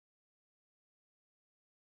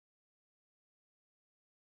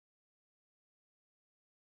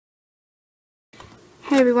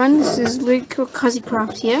Hey everyone, this is Luke or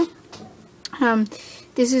Craft here.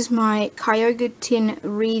 This is my Kyogre tin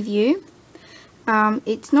review.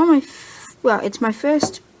 It's not my it's my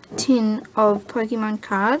first tin of Pokemon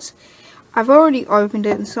cards. I've already opened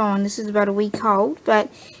it and so on. This is about a week old,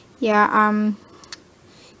 but yeah.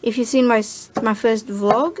 If you've seen my first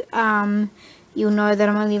vlog, you'll know that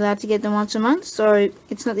I'm only allowed to get them once a month. So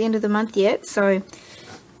it's not the end of the month yet. So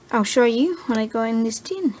I'll show you when I go in this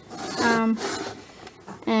tin.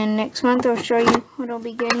 And next month I'll show you what I'll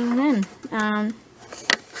be getting then.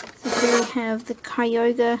 So here we have the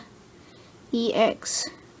Kyogre EX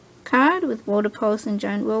card with Water Pulse and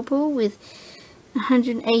Giant Whirlpool with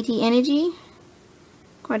 180 energy.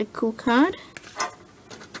 Quite a cool card.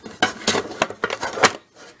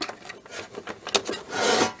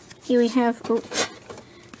 Here we have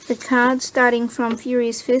the card starting from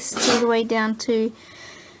Furious Fists all the way down to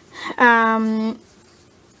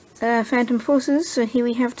Phantom Forces. So here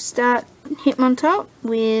we have to start Hitmontop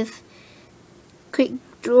with Quick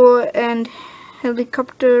Draw and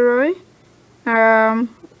Helicoptero.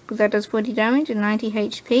 That does 40 damage and 90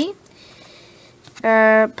 HP.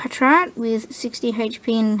 Patrat with 60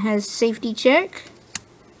 HP and has Safety Check.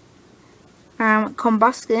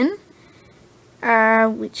 Combusken,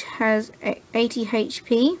 which has 80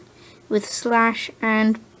 HP with Slash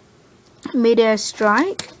and Mid-Air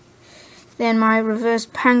Strike. Then my Reverse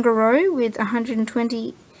Pangoro with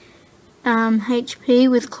 120 HP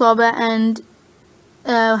with Clobber and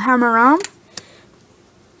Hammer Arm.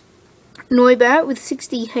 Noibat with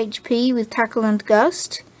 60 HP with Tackle and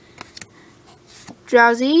Gust.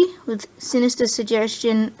 Drowsy with Sinister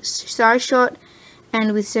Suggestion, Side Shot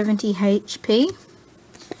and with 70 HP.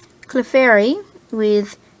 Clefairy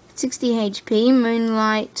with 60 HP,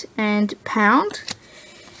 Moonlight and Pound.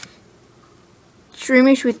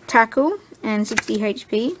 Shroomish with Tackle and 60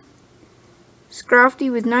 HP.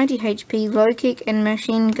 Scrafty with 90 HP, Low Kick and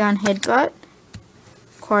Machine Gun Headbutt.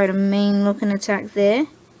 Quite a mean looking attack there.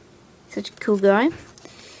 Such a cool guy.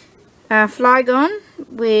 Flygon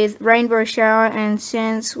with Rainbow Shower and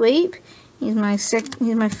Sand Sweep. He's my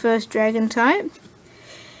first Dragon type.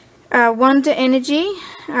 Wonder Energy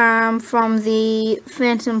from the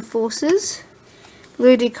Phantom Forces.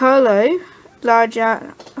 Ludicolo,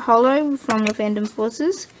 Larger Hollow from the Phantom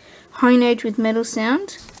Forces. Honedge with Metal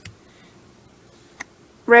Sound.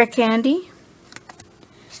 Rare Candy.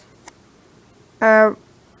 A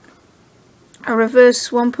Reverse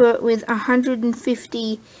Swampert with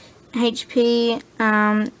 150 HP,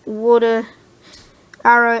 Water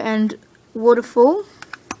Arrow and Waterfall.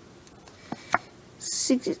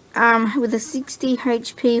 With a 60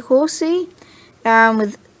 HP Horsey,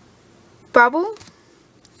 with Bubble.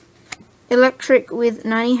 Electric with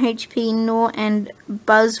 90 HP Gnaw and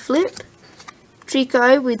Buzz Flip.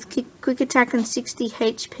 Trico with Quick Attack and 60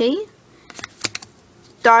 HP.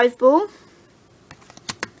 Dive Ball,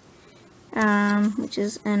 which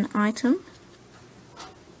is an item.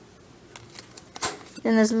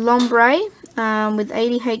 Then there's Lombre with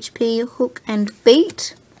 80 HP Hook and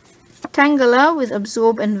Beat. Tangela with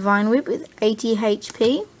Absorb and Vine Whip with 80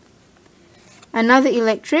 HP. Another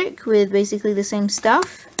Electric with basically the same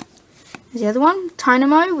stuff as the other one.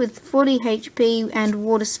 Tynamo with 40 HP and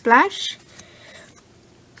Water Splash.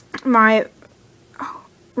 My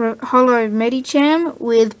Hollow Medicham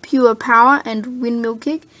with Pure Power and Windmill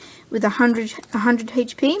Kick with 100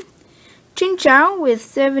 HP. Chinchou with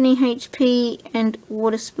 70 HP and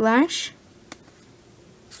Water Splash.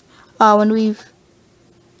 When we've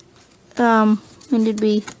when did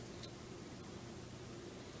we?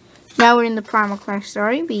 Now we're in the Primal Clash.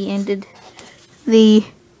 Sorry, we ended the.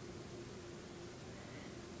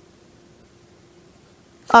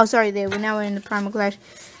 Oh, sorry. There. Now we're in the Primal Clash,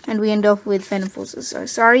 and we end off with Phantom Forces. So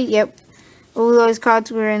sorry. Yep, all those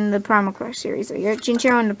cards were in the Primal Clash series. So yeah,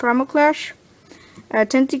 Chinchou in the Primal Clash.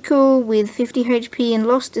 Tentacle with 50 HP and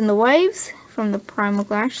Lost in the Waves from the Primal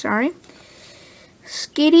Clash. Sorry.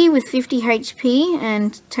 Skitty with 50 HP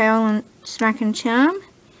and Tail and Smack and Charm.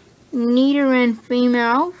 Nidoran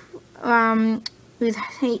Female with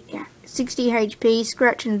 60 HP,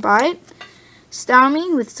 Scratch and Bite.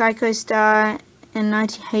 Starmie with Psycho Star and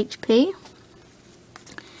 90 HP.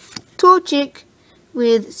 Torchic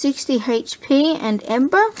with 60 HP and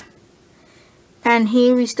Ember. And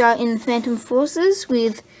here we start in the Phantom Forces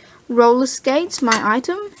with Roller Skates, my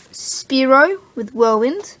item. Spearow with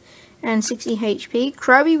Whirlwind and 60 HP.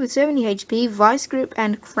 Krabby with 70 HP, Vice Grip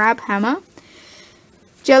and Crab Hammer.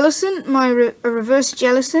 Jellicent, my Reverse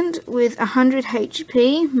Jellicent with 100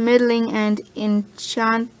 HP, Meddling and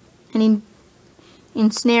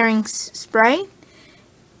Ensnaring Spray.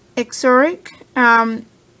 Exorcic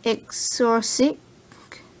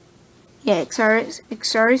yeah, Exorsic.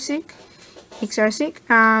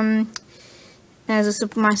 As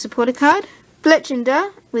my supporter card.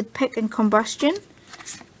 Fletchinder with Peck and Combustion.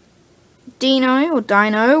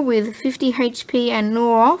 Dino with 50 HP and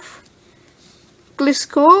Gnaw Off.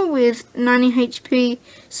 Gliscor with 90 HP,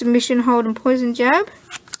 Submission Hold and Poison Jab.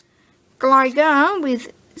 Gligar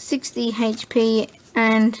with 60 HP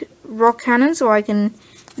and Rock Cannon, so I can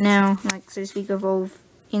now, like so to speak, evolve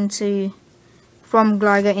from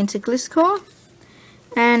Gligar into Gliscor.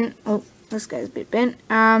 And, oh, this guy's a bit bent.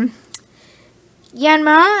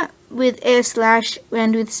 Yanma with Air Slash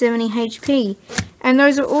and with 70 HP. And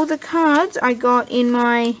those are all the cards I got in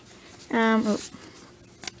my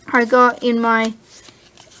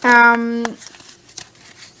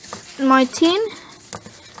my tin.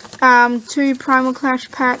 2 Primal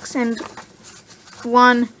Clash packs and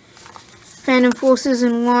 1 Phantom Forces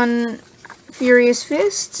and 1 Furious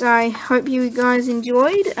Fists. I hope you guys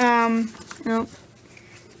enjoyed.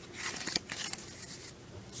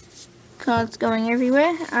 Cards going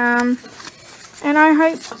everywhere. And I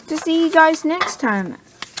hope to see you guys next time.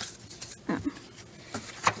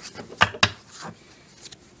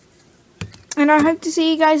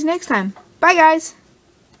 Bye guys.